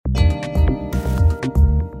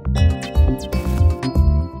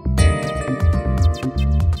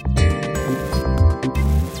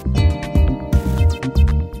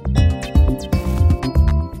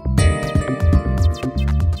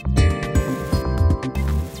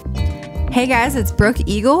Hey guys, it's Brooke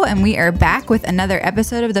Eagle, and we are back with another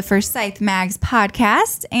episode of the Forsyth Mags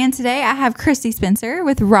podcast. And today I have Christy Spencer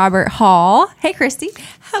with Robert Hall. Hey, Christy.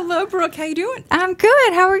 Hello, Brooke. How you doing? I'm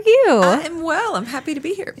good. How are you? I am well. I'm happy to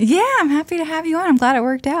be here. Yeah, I'm happy to have you on. I'm glad it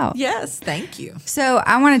worked out. Yes, thank you. So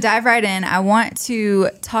I want to dive right in. I want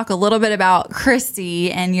to talk a little bit about Christy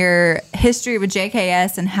and your history with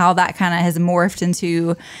JKS and how that kind of has morphed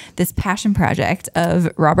into this passion project of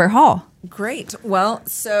Robert Hall. Great. Well,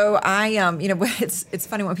 so I, it's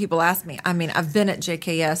funny when people ask me. I mean, I've been at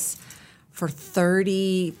JKS for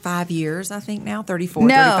 35 years, I think now, 34,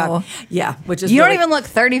 No. 35. Yeah, which is You really don't even look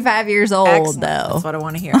 35 years old, excellent. though. That's what I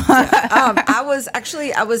want to hear. So, I was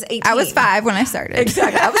 18. I was 5 when I started.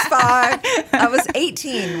 Exactly. I was 5. I was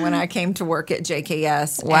 18 when I came to work at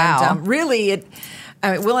JKS. Wow.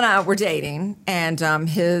 And Will and I were dating, and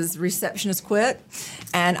his receptionist quit.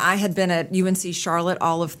 And I had been at UNC Charlotte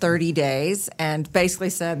all of 30 days and basically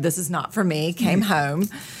said, this is not for me, came home,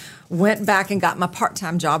 went back and got my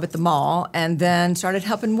part-time job at the mall, and then started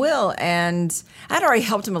helping Will. And I'd already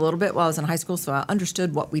helped him a little bit while I was in high school, so I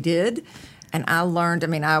understood what we did. And I learned,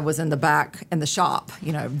 I was in the back in the shop,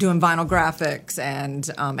 doing vinyl graphics and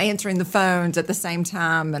answering the phones at the same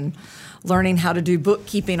time and learning how to do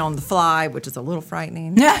bookkeeping on the fly, which is a little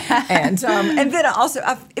frightening. and then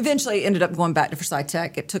I eventually ended up going back to Forsyth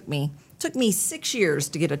Tech. It took me 6 years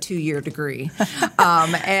to get a 2-year degree.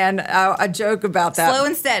 And I joke about that. Slow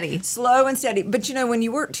and steady. But, when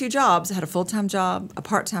you work 2 jobs, I had a full-time job, a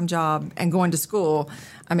part-time job, and going to school,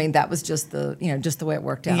 that was just the way it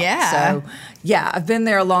worked out. Yeah. So, yeah, I've been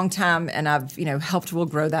there a long time, and I've, helped Will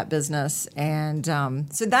grow that business. And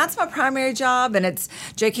so that's my primary job, and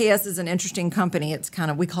JKS is an interesting company. It's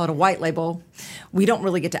we call it a white label. We don't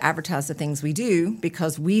really get to advertise the things we do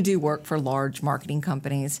because we do work for large marketing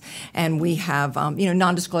companies, and we have,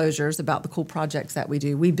 non-disclosures about the cool projects that we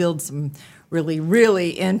do. We build some really, really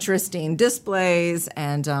interesting displays,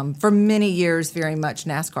 and for many years, very much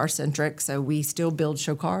NASCAR-centric. So we still build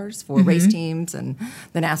show cars for race teams and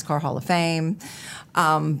the NASCAR Hall of Fame.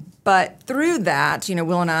 But through that,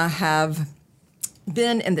 Will and I have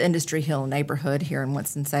been in the Industry Hill neighborhood here in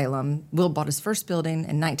Winston-Salem. Will bought his first building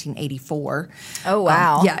in 1984. Oh,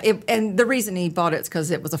 wow. And the reason he bought it is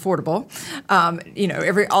because it was affordable.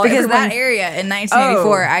 Because that area in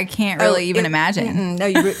 1984, I can't really even imagine. No,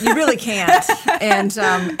 you really can't. and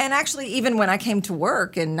actually, even when I came to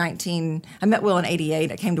work I met Will in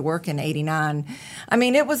 88. I came to work in 89.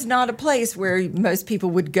 It was not a place where most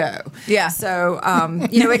people would go. Yeah. So,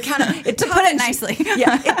 it to put it nicely.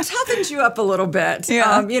 Yeah, it toughens you up a little bit.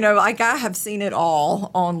 Yeah. I have seen it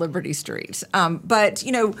all on Liberty Street. But,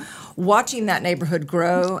 watching that neighborhood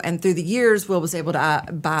grow, and through the years, Will was able to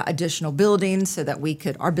buy additional buildings so that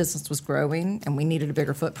our business was growing and we needed a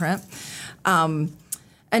bigger footprint.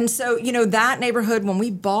 And so, that neighborhood, when we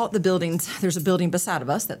bought the buildings, there's a building beside of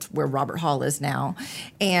us. That's where Robert Hall is now.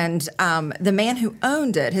 And the man who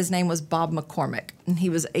owned it, his name was Bob McCormick. And he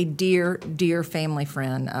was a dear, dear family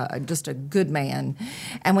friend, just a good man.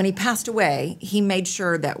 And when he passed away, he made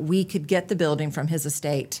sure that we could get the building from his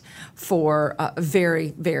estate for a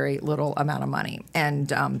very, very little amount of money. And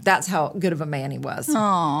that's how good of a man he was.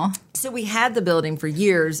 Aww. So we had the building for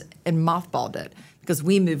years and mothballed it, because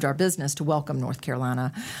we moved our business to Welcome, North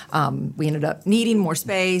Carolina. We ended up needing more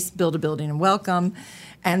space, build a building in Welcome,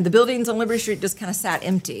 and the buildings on Liberty Street just kind of sat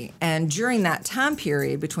empty. And during that time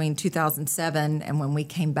period between 2007 and when we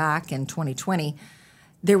came back in 2020,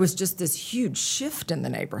 there was just this huge shift in the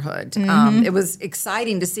neighborhood. Mm-hmm. It was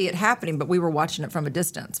exciting to see it happening, but we were watching it from a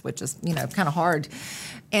distance, which is, kind of hard.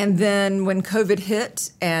 And then when COVID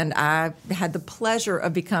hit, and I had the pleasure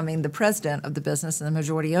of becoming the president of the business and the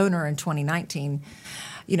majority owner in 2019,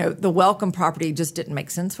 the Welcome property just didn't make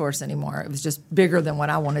sense for us anymore. It was just bigger than what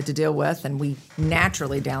I wanted to deal with, and we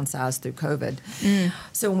naturally downsized through COVID.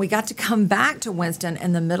 So when we got to come back to Winston,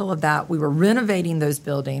 in the middle of that, we were renovating those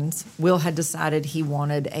buildings. Will had decided he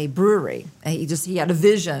wanted a brewery. He had a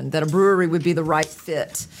vision that a brewery would be the right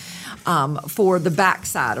fit for the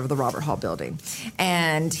backside of the Robert Hall building.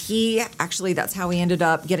 And that's how we ended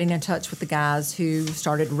up getting in touch with the guys who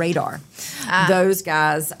started Radar. Those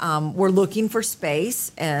guys were looking for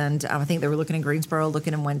space, and I think they were looking in Greensboro,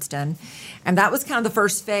 looking in Winston. And that was kind of the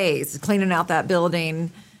first phase, cleaning out that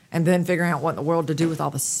building and then figuring out what in the world to do with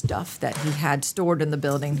all the stuff that he had stored in the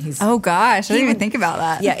building. Oh, gosh. I didn't even think about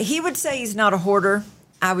that. Yeah, he would say he's not a hoarder.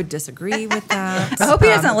 I would disagree with that. I hope he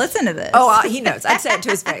doesn't listen to this. Oh, he knows. I'd say it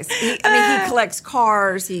to his face. He collects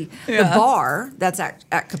cars. The bar that's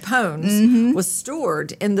at Capone's was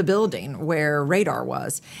stored in the building where Radar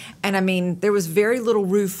was. And, there was very little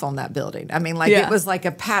roof on that building. It was like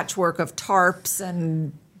a patchwork of tarps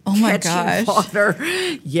and Oh my catching gosh. water.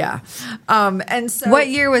 Yeah. And so What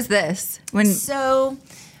year was this? So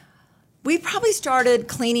we probably started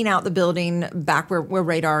cleaning out the building back where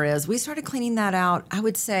Radar is. We started cleaning that out, I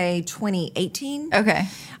would say 2018. Okay.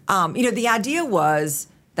 The idea was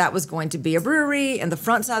that was going to be a brewery, and the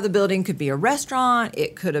front side of the building could be a restaurant.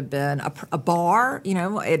 It could have been a bar.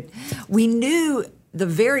 We knew the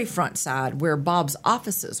very front side where Bob's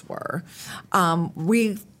offices were.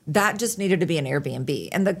 That just needed to be an Airbnb.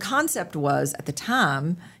 And the concept was, at the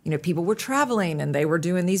time, people were traveling and they were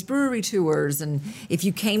doing these brewery tours. And if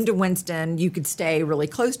you came to Winston, you could stay really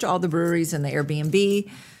close to all the breweries in the Airbnb.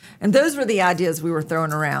 And those were the ideas we were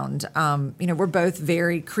throwing around. We're both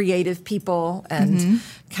very creative people and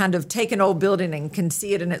kind of take an old building and can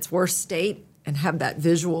see it in its worst state and have that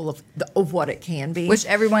visual of what it can be. Which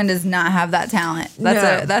everyone does not have that talent.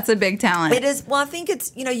 That's a big talent. It is. Well, I think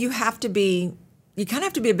it's, you kind of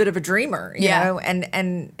have to be a bit of a dreamer, you know,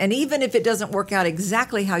 and even if it doesn't work out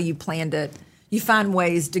exactly how you planned it, you find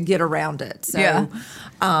ways to get around it. So,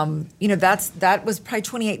 that was probably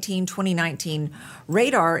 2018, 2019.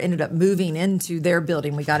 Radar ended up moving into their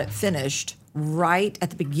building. We got it finished right at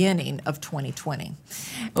the beginning of 2020,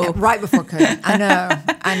 right before COVID.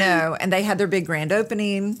 I know. And they had their big grand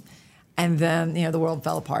opening, and then, the world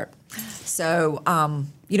fell apart. So,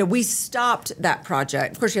 we stopped that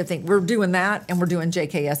project. Of course, you have to think we're doing that and we're doing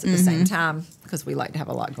JKS at the same time because we like to have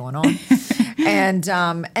a lot going on. and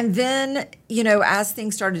then, as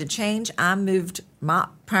things started to change, I moved my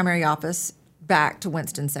primary office back to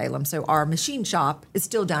Winston-Salem. So our machine shop is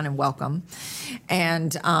still down in Welcome.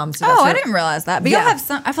 And I didn't realize that. But you'll have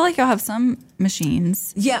some. I feel like you'll have some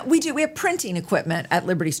machines. Yeah, we do. We have printing equipment at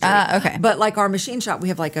Liberty Street. Okay. But like our machine shop, we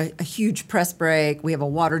have like a huge press brake. We have a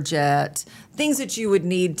water jet, things that you would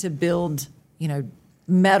need to build,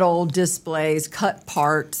 metal displays, cut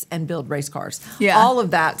parts, and build race cars. Yeah. All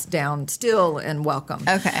of that's down still in Welcome.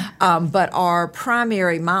 Okay. But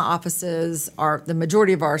my offices are, the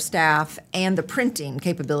majority of our staff and the printing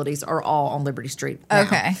capabilities are all on Liberty Street now.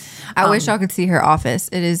 Okay. I wish y'all could see her office.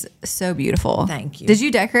 It is so beautiful. Thank you. Did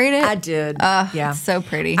you decorate it? I did. Yeah. So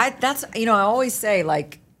pretty. I always say,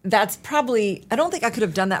 that's probably, I don't think I could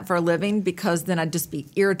have done that for a living because then I'd just be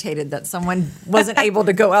irritated that someone wasn't able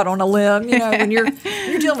to go out on a limb. When you're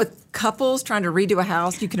dealing with couples trying to redo a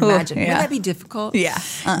house, you can imagine. Wouldn't that be difficult? Yeah.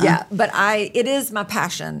 Yeah. But it is my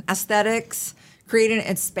passion. Aesthetics,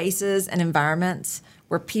 creating spaces and environments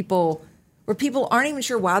where people aren't even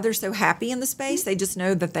sure why they're so happy in the space. They just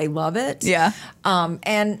know that they love it. Yeah.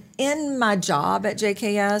 And in my job at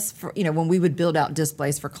JKS, when we would build out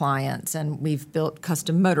displays for clients, and we've built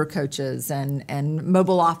custom motor coaches and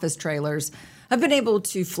mobile office trailers, I've been able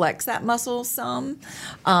to flex that muscle some.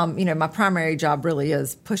 My primary job really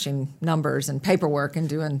is pushing numbers and paperwork and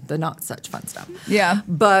doing the not such fun stuff. Yeah.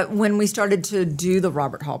 But when we started to do the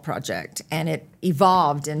Robert Hall project, and it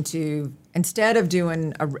evolved into, instead of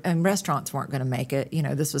doing, and restaurants weren't going to make it,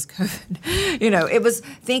 this was COVID, it was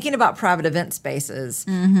thinking about private event spaces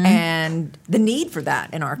and the need for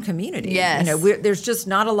that in our community. Yes. There's just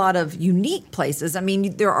not a lot of unique places. I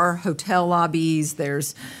mean, there are hotel lobbies,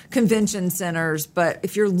 there's convention centers, but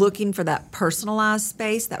if you're looking for that personalized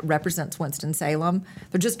space that represents Winston-Salem,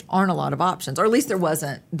 there just aren't a lot of options, or at least there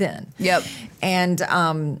wasn't then. Yep.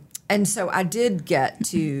 And so I did get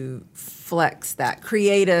to flex that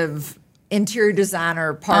creative interior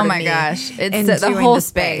designer part of me. Oh my gosh. It's the whole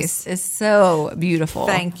space is so beautiful.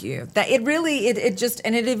 Thank you. That it really, it just,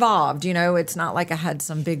 and it evolved, it's not like I had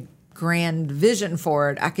some big grand vision for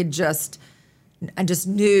it. I just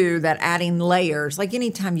knew that adding layers, like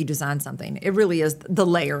anytime you design something, it really is the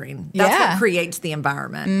layering. That's what creates the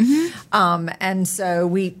environment. And so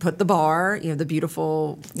we put the bar, the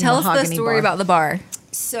beautiful Tell us mahogany the story bar. about the bar.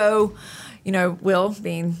 So, Will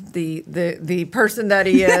being the person that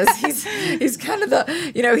he is, he's kind of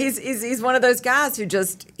he's one of those guys who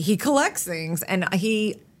he collects things, and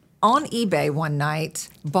he on eBay one night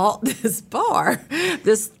bought this bar,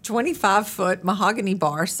 this 25-foot mahogany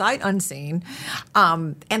bar, sight unseen.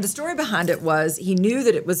 And the story behind it was he knew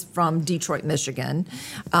that it was from Detroit, Michigan.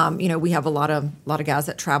 We have a lot of guys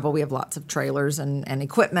that travel. We have lots of trailers and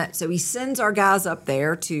equipment. So he sends our guys up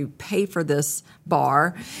there to pay for this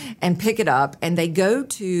bar and pick it up. And they go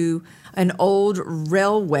to an old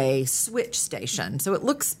railway switch station. So it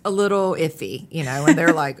looks a little iffy, and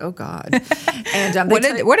they're like, oh, God. And what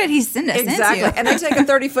did he send us exactly. into? And they take a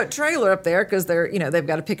 30-foot trailer up there because they've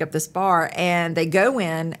got to pick up this bar. And they go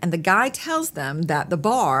in, and the guy tells them that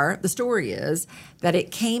the story is that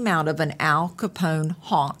it came out of an Al Capone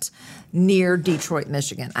haunt near Detroit,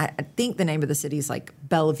 Michigan. I think the name of the city is like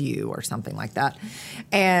Bellevue or something like that.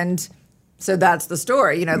 And So that's the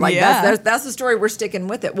story, you know, like Yeah. that's the story. We're sticking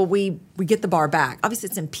with it. Well, we get the bar back. Obviously,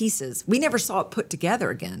 it's in pieces. We never saw it put together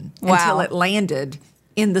again until Wow. it landed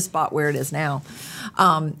in the spot where it is now.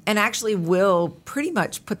 And actually, Will pretty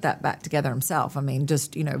much put that back together himself. I mean,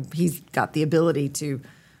 just, you know, he's got the ability to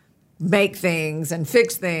make things and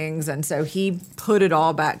fix things. And so he put it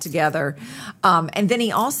all back together. And then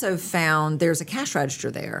he also found there's a cash register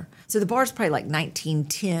there. So the bar's probably like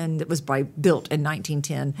 1910. It was probably built in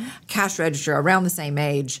 1910. Cash register around the same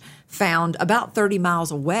age, found about 30 miles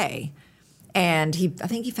away. And I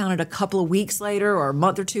think he found it a couple of weeks later or a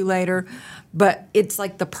month or two later, but it's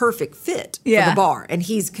like the perfect fit for Yeah. the bar. And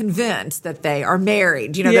he's convinced that they are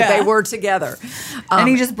married, you know, Yeah. that they were together. And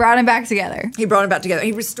he just brought him back together. He brought it back together.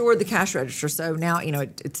 He restored the cash register, so now you know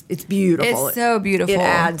it's beautiful. It's so beautiful. It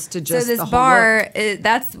adds to just so this the whole bar. look.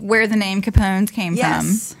 That's where the name Capone's came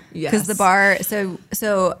Yes. from. Yes. Because the bar.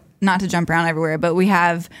 So not to jump around everywhere, but we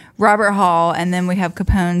have Robert Hall, and then we have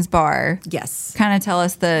Capone's bar. Yes. Kind of tell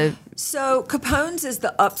us the. So Capone's is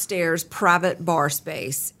the upstairs private bar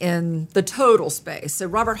space in the total space. So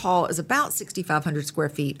Robert Hall is about 6,500 square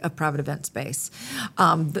feet of private event space.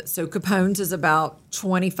 So Capone's is about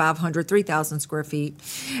 2,500, 3,000 square feet.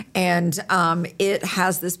 And it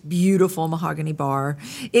has this beautiful mahogany bar.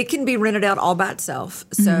 It can be rented out all by itself.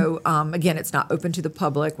 So again, it's not open to the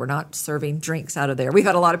public. We're not serving drinks out of there. We've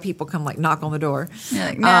had a lot of people come like knock on the door. You're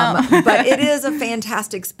like, no. But it is a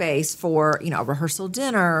fantastic space for, you know, a rehearsal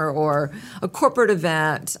dinner or a corporate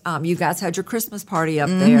event. You guys had your Christmas party up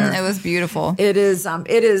there. It was beautiful. It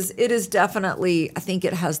is definitely, I think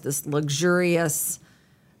it has this luxurious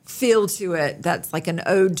feel to it that's like an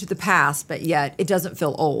ode to the past, but yet it doesn't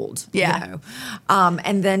feel old. Yeah. You know?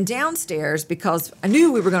 And then downstairs, because I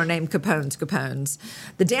knew we were going to name Capone's,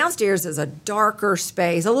 the downstairs is a darker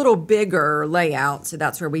space, a little bigger layout. So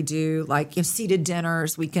that's where we do like, you know, seated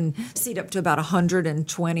dinners. We can seat up to about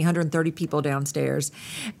 120, 130 people downstairs.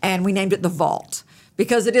 And we named it the Vault,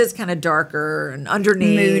 because it is kind of darker and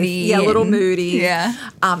underneath. Moody Yeah, a little and- moody. yeah.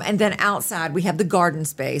 And then outside we have the garden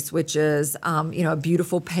space, which is, you know, a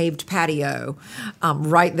beautiful paved patio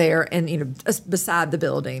right there and, you know, beside the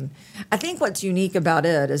building. I think what's unique about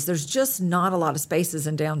it is there's just not a lot of spaces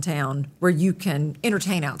in downtown where you can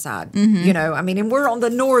entertain outside. You know, I mean, and we're on the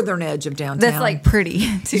northern edge of downtown. That's like pretty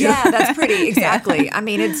too. Yeah, that's pretty. Exactly. I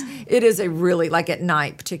mean, it is a really, like at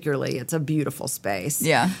night particularly, it's a beautiful space.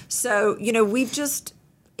 Yeah. So, you know,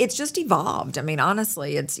 it's just evolved. I mean,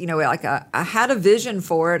 honestly, it's, you know, like I had a vision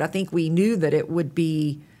for it. I think we knew that it would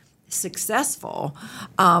be successful.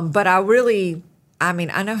 But I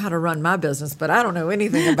know how to run my business, but I don't know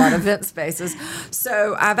anything about event spaces.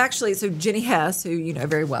 So Jenny Hess, who you know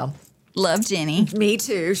very well. Love Jenny. Me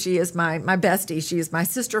too. She is my bestie. She is my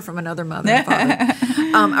sister from another mother and father.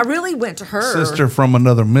 I really went to her. Sister from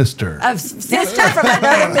another mister. Sister from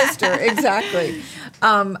another mister. Exactly.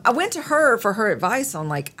 I went to her for her advice on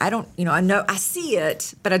like, I see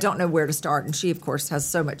it, but I don't know where to start. And she, of course, has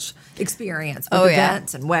so much experience with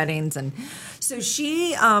events and weddings. And so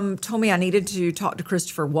she told me I needed to talk to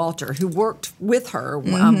Christopher Walter, who worked with her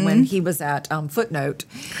when he was at Footnote.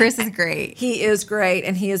 Chris is great. He is great,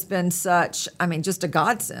 and he has been just a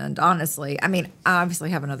godsend, honestly. I mean, I obviously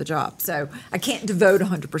have another job, so I can't devote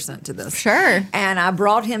 100% to this. Sure. And I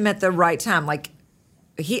brought him at the right time. Like,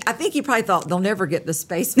 I think he probably thought they'll never get the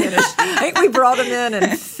space finished. I think we brought him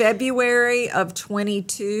in February of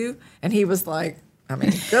 22, and he was like, I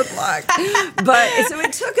mean, good luck. But so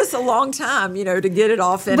it took us a long time, you know, to get it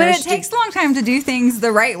all finished. But it takes a long time to do things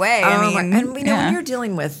the right way. And you know, when you're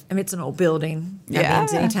dealing with, I mean, it's an old building. That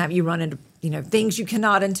means anytime you run into, you know, things you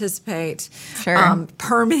cannot anticipate. Sure.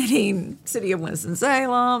 Permitting, City of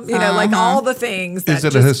Winston-Salem, you know, like all the things. Is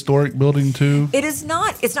it a historic building too? It is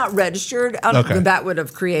not. It's not registered. Okay. That would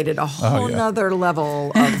have created a whole nother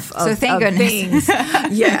level of So thank of goodness. things.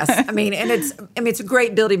 Yes, I mean, it's a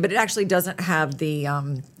great building, but it actually doesn't have the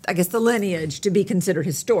I guess the lineage to be considered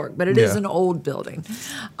historic, but it is an old building,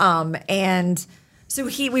 and. So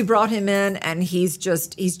we brought him in, and he's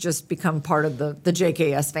just become part of the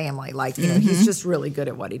JKS family. Like, you know, he's just really good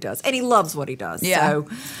at what he does, and he loves what he does. Yeah. So,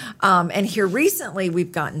 and here recently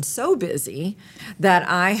we've gotten so busy that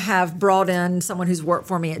I have brought in someone who's worked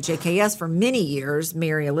for me at JKS for many years,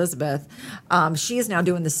 Mary Elizabeth. She is now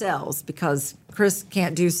doing the sales because Chris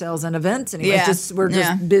can't do sales and events anymore. Yeah. We're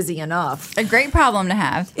just busy enough. A great problem to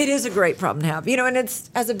have. It is a great problem to have. You know, and it's,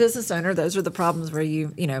 as a business owner, those are the problems where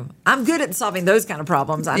you know, I'm good at solving those kind of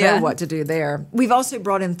problems. I know what to do there. We've also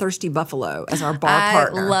brought in Thirsty Buffalo as our bar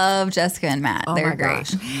partner. I love Jessica and Matt. Oh They're my great.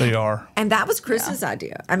 gosh. They are. And that was Chris's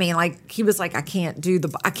idea. I mean, like, he was like, I can't do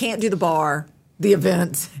the bar, the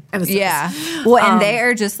events. And the Yeah. Well, and they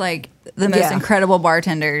are just like the most yeah. incredible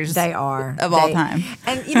bartenders They are of all time.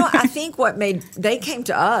 And I think they came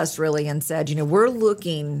to us really and said, we're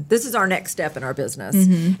looking, this is our next step in our business,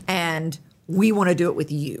 and we want to do it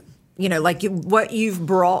with you. What you've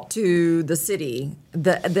brought to the city,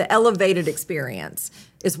 the elevated experience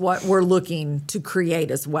is what we're looking to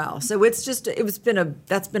create as well. So that's been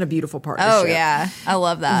a beautiful partnership. Oh yeah, I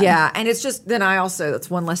love that. Yeah, and it's just then that's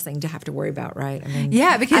one less thing to have to worry about, right? I mean,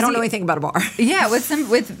 yeah, because I don't know anything about a bar. Yeah,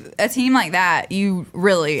 with a team like that, you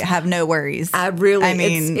really have no worries. I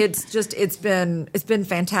mean, it's been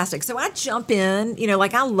fantastic. So I jump in,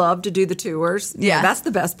 I love to do the tours. Yeah, that's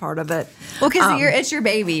the best part of it. Well, because it's your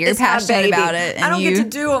baby, you're passionate about it. And I don't get to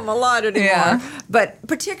do them a lot anymore. Yeah. But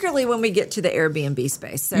particularly when we get to the Airbnb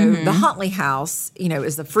space. So the Huntley House,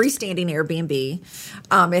 is the freestanding Airbnb.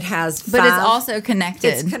 It has but it's also connected.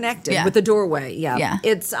 It's connected with the doorway. Yeah. Yeah.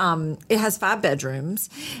 It's it has 5 bedrooms,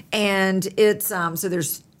 and it's so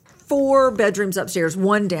there's 4 bedrooms upstairs,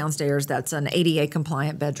 1 downstairs. That's an ADA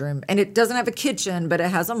compliant bedroom, and it doesn't have a kitchen, but it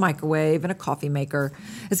has a microwave and a coffee maker.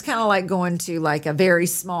 It's kind of like going to like a very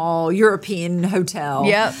small European hotel.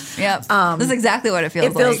 Yep. That's exactly what it feels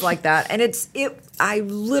like. It feels like that, and I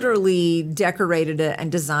literally decorated it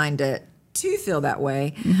and designed it to feel that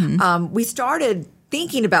way. We started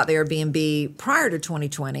thinking about the Airbnb prior to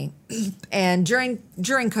 2020. And during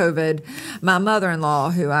COVID, my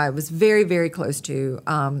mother-in-law, who I was very, very close to,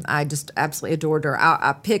 I just absolutely adored her.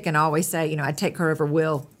 I pick and I always say, I'd take her over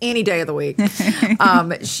Will any day of the week.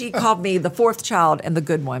 She called me the 4th child and the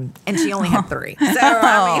good one, and she only had 3.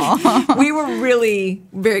 So, we were really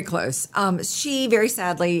very close. She, very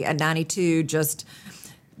sadly, at 92, just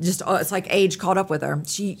it's like age caught up with her.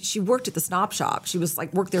 She worked at the Snob Shop. She was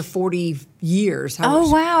worked there 40 years.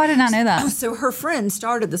 Oh wow, I did not know that. So her friend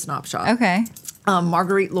started the Snob Shop. Okay.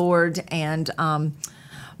 Marguerite Lord and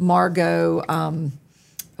Margot.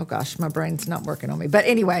 Oh gosh, my brain's not working on me. But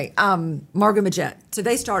anyway, Margot Majette. So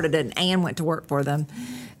they started it, and Anne went to work for them,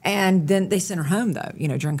 and then they sent her home though.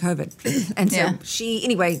 During COVID, and so she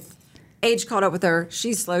age caught up with her.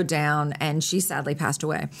 She slowed down, and she sadly passed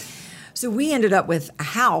away. So we ended up with a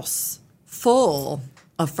house full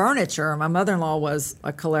of furniture. My mother-in-law was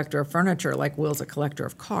a collector of furniture, like Will's a collector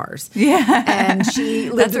of cars. Yeah. And she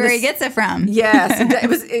lived That's where he gets it from. Yes. It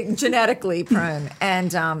was genetically prone.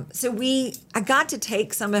 And so I got to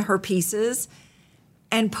take some of her pieces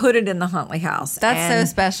and put it in the Huntley house. That's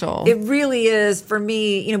so special. It really is. For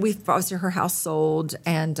me, we've obviously her house sold,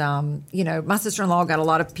 and my sister-in-law got a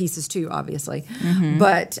lot of pieces too, obviously.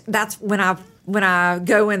 But that's when I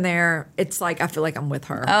go in there, it's like I feel like I'm with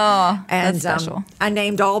her. Oh, and that's special. I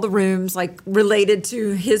named all the rooms related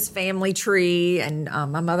to his family tree, and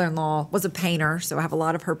my mother-in-law was a painter, so I have a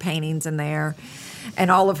lot of her paintings in there,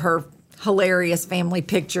 and all of her hilarious family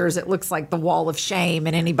pictures. It looks like the wall of shame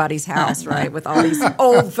in anybody's house, right? With all these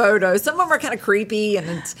old photos. Some of them are kind of creepy, and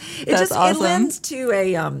it lends to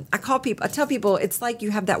I tell people it's like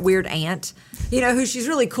you have that weird aunt, who she's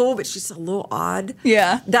really cool, but she's a little odd.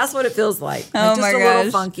 Yeah. That's what it feels like. Oh just my a gosh.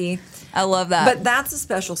 little funky. I love that. But that's a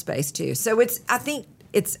special space too. So I think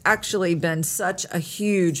it's actually been such a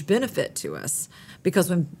huge benefit to us.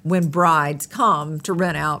 Because when brides come to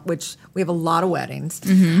rent out, which we have a lot of weddings,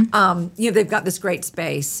 they've got this great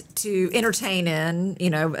space to entertain in.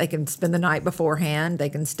 They can spend the night beforehand. They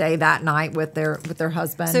can stay that night with their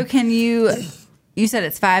husband. So can you said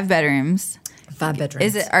it's 5 bedrooms. 5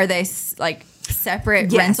 bedrooms. Are they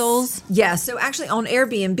separate rentals? Yes. So actually on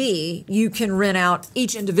Airbnb, you can rent out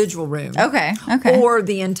each individual room. Okay. Or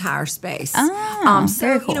the entire space. Oh,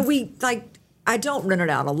 very cool. I don't rent it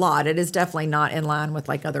out a lot. It is definitely not in line with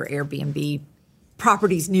other Airbnb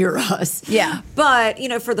properties near us. Yeah. But,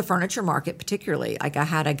 for the furniture market particularly, I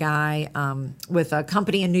had a guy with a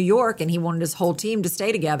company in New York, and he wanted his whole team to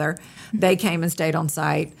stay together. They came and stayed on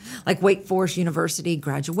site, like Wake Forest University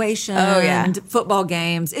graduation, football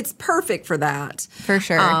games. It's perfect for that. For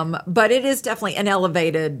sure. But it is definitely an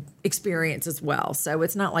elevated experience as well. So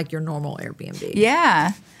it's not like your normal Airbnb.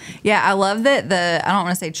 Yeah. Yeah, I love that I don't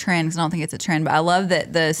want to say trend because I don't think it's a trend, but I love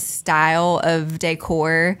that the style of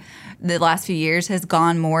decor the last few years has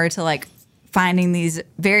gone more to finding these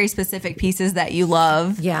very specific pieces that you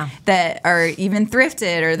love. Yeah. That are even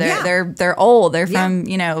thrifted or they're old. They're from,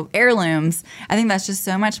 heirlooms. I think that's just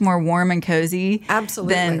so much more warm and cozy.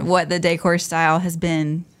 Absolutely. Than what the decor style has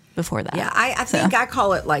been before that. Yeah, I think I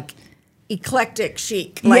call it eclectic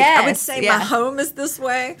chic. Like I would Yes, say yeah. my home is this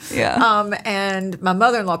way. Yeah. And my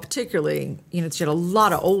mother-in-law particularly, she had a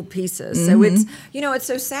lot of old pieces. Mm-hmm. So it's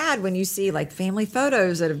so sad when you see like family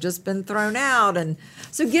photos that have just been thrown out. And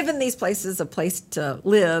so giving these places a place to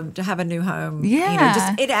live, to have a new home,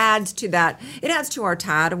 Yeah. it adds to that. It adds to our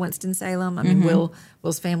tie to Winston-Salem. I mean,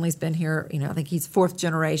 Will's family's been here, I think he's 4th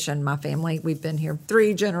generation. My family, we've been here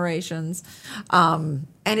 3 generations. And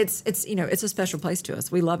it's a special place to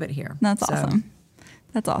us. We love it here. That's awesome.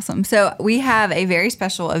 That's awesome. So we have a very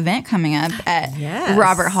special event coming up at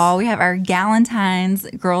Robert Hall. We have our Galentine's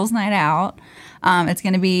Girls Night Out. It's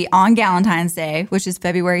going to be on Galentine's Day, which is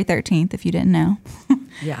February 13th, if you didn't know.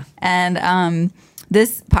 Yeah. And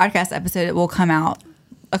this podcast episode will come out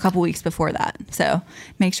a couple weeks before that. So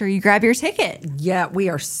make sure you grab your ticket. Yeah, we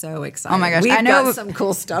are so excited. Oh my gosh. We've I know got some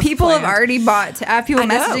cool stuff. People planned. have already bought. I have people I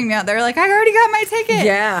know. messaging me out. They're like, I already got my ticket.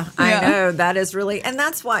 Yeah, I know. That is really, and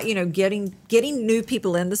that's why, getting new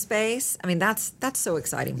people in the space. I mean, that's so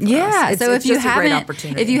exciting for us. Yeah. So it's if you just a great haven't,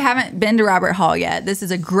 opportunity. if you haven't been to Robert Hall yet, this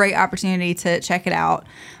is a great opportunity to check it out.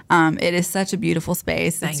 It is such a beautiful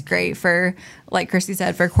space. It's great for, like Christy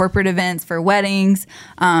said, for corporate events, for weddings.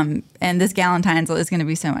 And this Galentine's is going to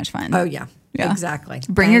be so much fun. Oh yeah. Exactly.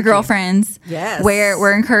 Bring your girlfriends. Yes.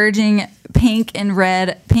 We're encouraging pink and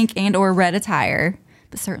or red attire,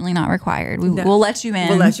 but certainly not required. We'll let you in.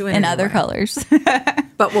 We'll let you in other anyway. colors.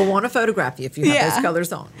 But we'll want to photograph you if you have Yeah. those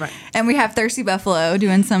colors on. Right. And we have Thirsty Buffalo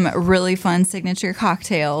doing some really fun signature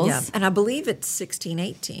cocktails. Yeah. And I believe it's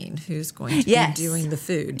 1618 who's going to Yes. be doing the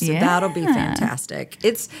food. So Yeah. that'll be fantastic.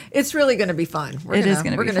 It's really going to be fun. We're It is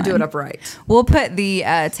gonna gonna be do fun. it upright. We'll put the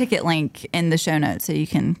ticket link in the show notes so you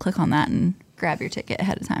can click on that and grab your ticket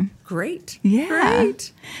ahead of time. Great. Yeah.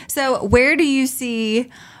 Great. So where do you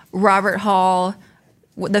see Robert Hall,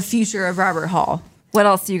 the future of Robert Hall? What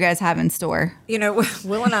else do you guys have in store?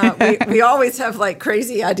 Will and I, we always have like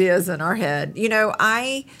crazy ideas in our head.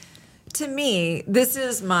 To me, this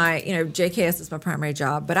is my, JKS is my primary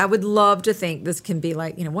job, but I would love to think this can be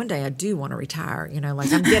like, one day I do want to retire,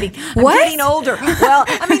 like I'm getting older. Well,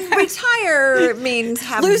 I mean, retire means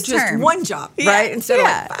have Lose just term. one job, Yeah, right? Instead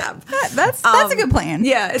yeah. of like 5. That's a good plan.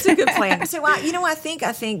 Yeah, it's a good plan. So I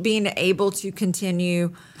think being able to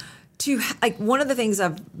continue to, like, one of the things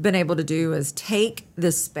I've been able to do is take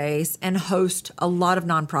this space and host a lot of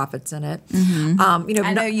nonprofits in it.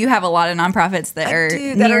 I know you have a lot of nonprofits that are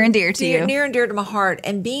near and dear to you. Near and dear to my heart.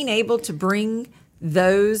 And being able to bring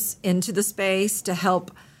those into the space to help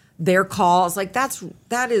their cause, like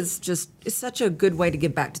that is just, it's such a good way to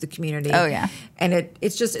give back to the community. Oh, yeah. And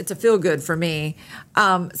it's a feel good for me.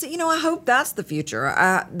 So I hope that's the future.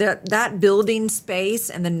 That building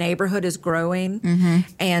space and the neighborhood is growing,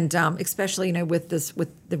 and especially with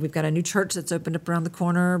we've got a new church that's opened up around the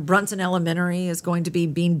corner. Brunson Elementary is going to be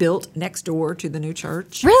being built next door to the new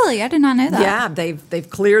church. Really? I did not know that. Yeah, they've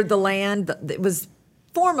cleared the land. It was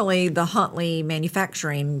formerly the Huntley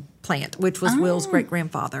manufacturing plant, which was Will's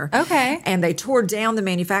great-grandfather. Okay. And they tore down the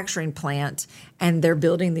manufacturing plant, and they're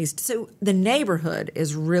building these. So the neighborhood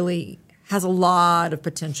has a lot of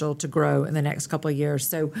potential to grow in the next couple of years.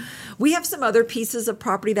 So we have some other pieces of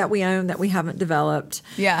property that we own that we haven't developed.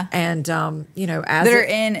 Yeah. And, as That are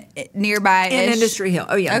in nearby in Industry Hill.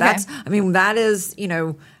 Oh, yeah. Okay. That is,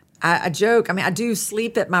 I joke. I mean, I do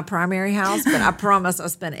sleep at my primary house, but I promise I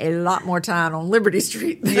spend a lot more time on Liberty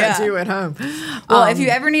Street than I do at home. Well, if you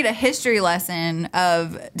ever need a history lesson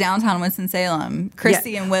of downtown Winston-Salem,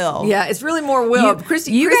 Christy and Will. Yeah, it's really more Will.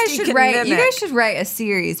 Christy guys can write. mimic. You guys should write a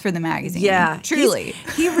series for the magazine. Yeah, truly.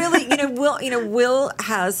 He really, Will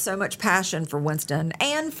has so much passion for Winston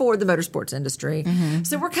and for the motorsports industry.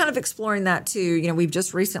 So we're kind of exploring that too. We've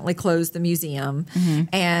just recently closed the museum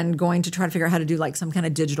and going to try to figure out how to do like some kind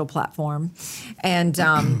of digital platform. And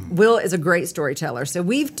Will is a great storyteller. So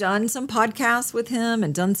we've done some podcasts with him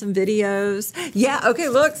and done some videos. Yeah. Okay.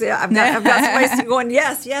 Look, see, I've got somebody going,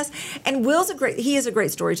 yes. And he is a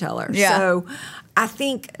great storyteller. Yeah. So I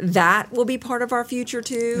think that will be part of our future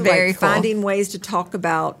too. Very cool. Finding ways to talk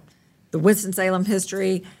about the Winston-Salem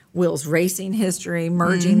history, Will's racing history,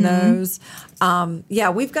 merging those.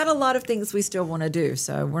 We've got a lot of things we still want to do.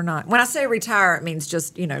 So we're not, when I say retire, it means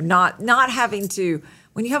just, not having to,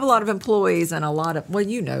 when you have a lot of employees and a lot of,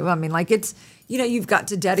 it's, you've got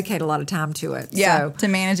to dedicate a lot of time to it. Yeah, So, to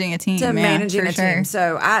managing a team. to managing a sure. team.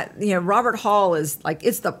 So Robert Hall is like,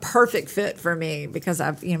 it's the perfect fit for me because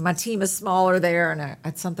my team is smaller there and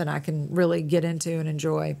it's something I can really get into and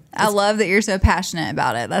enjoy. I love that you're so passionate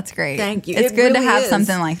about it. That's great. Thank you. It's It good to really have is.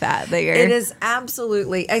 something like that. It is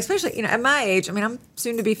absolutely, especially, at my age, I'm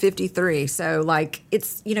soon to be 53. So like,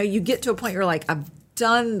 it's, you get to a point where you're like, I've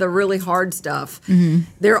done the really hard stuff,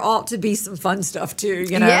 there ought to be some fun stuff too,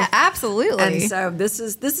 you know? Yeah, absolutely. And so this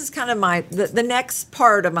is kind of the next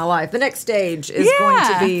part of my life. The next stage is going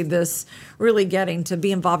to be this really getting to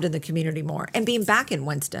be involved in the community more and being back in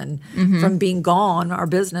Winston from being gone, our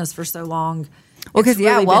business for so long. Well, because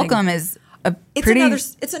Welcome is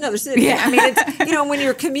it's another city. Yeah. I mean, it's, when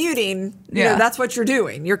you're commuting, you know, that's what you're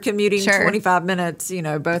doing. You're commuting Sure. 25 minutes,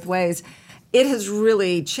 both ways. It has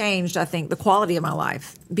really changed, I think, the quality of my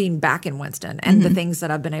life being back in Winston and the things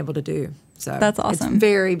that I've been able to do. So that's awesome. It's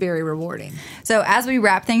very, very rewarding. So as we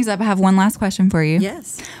wrap things up, I have one last question for you.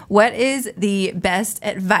 Yes. What is the best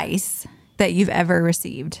advice that you've ever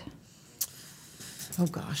received? Oh,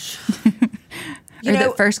 gosh. Or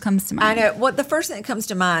that first comes to mind? I know. Well, the first thing that comes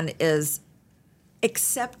to mind is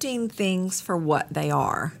accepting things for what they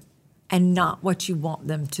are and not what you want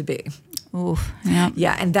them to be. Oof. Yep.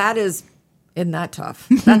 Yeah, and isn't that tough?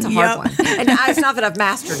 That's a hard one. And it's not that I've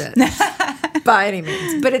mastered it by any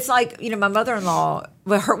means, but it's like, my mother-in-law,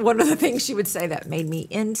 one of the things she would say that made me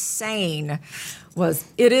insane was,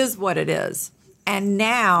 it is what it is. And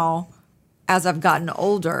now, as I've gotten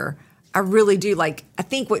older, I really do I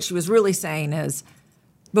think what she was really saying is,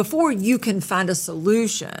 before you can find a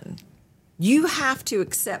solution, you have to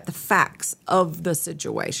accept the facts of the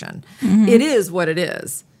situation. It is what it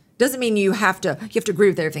is. Doesn't mean you have to agree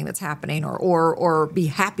with everything that's happening or be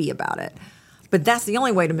happy about it. But that's the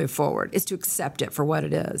only way to move forward, is to accept it for what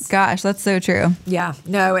it is. Gosh, that's so true. Yeah.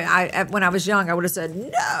 No, when I was young, I would have said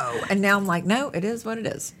no. And now I'm like, no, it is what it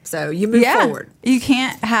is. So you move forward. You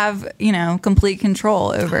can't have, complete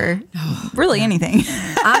control over really anything.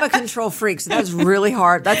 I'm a control freak, so that's really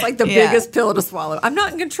hard. That's like the biggest pill to swallow. I'm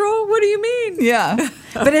not in control? What do you mean? Yeah.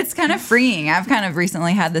 But it's kind of freeing. I've kind of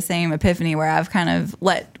recently had the same epiphany where I've kind of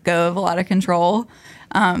let go of a lot of control.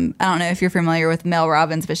 I don't know if you're familiar with Mel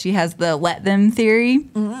Robbins, but she has the let them theory.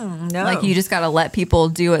 No. Like, you just got to let people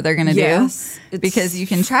do what they're going to do, because you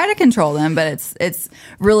can try to control them, but it's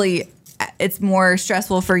really, it's more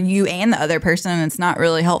stressful for you and the other person, and it's not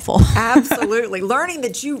really helpful. Absolutely. Learning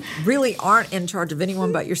that you really aren't in charge of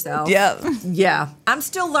anyone but yourself. Yep. Yeah. I'm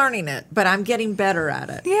still learning it, but I'm getting better at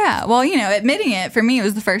it. Yeah. Well, admitting it for me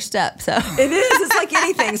was the first step. So it is. It's like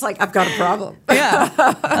anything. It's like, I've got a problem. Yeah.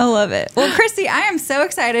 I love it. Well, Christy, I am so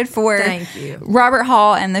excited for Thank you. Robert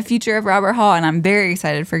Hall and the future of Robert Hall, and I'm very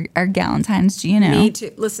excited for our Galentine's GNO. Me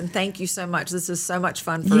too. Listen, thank you so much. This is so much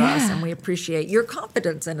fun for us, and we appreciate your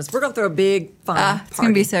confidence in us. We're going to throw a big, fun party. It's going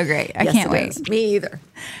to be so great. I can't wait. Is. Me either.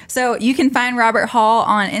 So you can find Robert Hall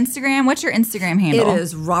on Instagram. What's your Instagram handle? It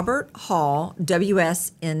is Robert Hall,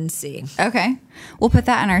 WSNC. Okay. We'll put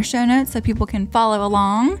that in our show notes so people can follow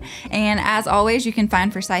along. And as always, you can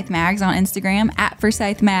find Forsyth Mags on Instagram at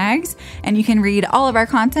Forsyth Mags. And you can read all of our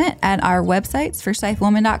content at our websites,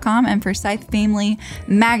 forsythwoman.com and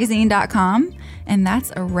forsythfamilymagazine.com. And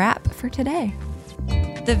that's a wrap for today.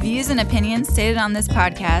 The views and opinions stated on this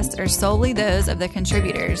podcast are solely those of the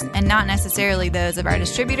contributors and not necessarily those of our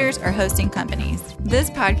distributors or hosting companies.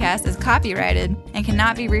 This podcast is copyrighted and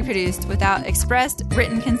cannot be reproduced without expressed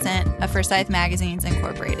written consent of Forsyth Magazines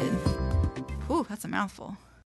Incorporated. Ooh, that's a mouthful.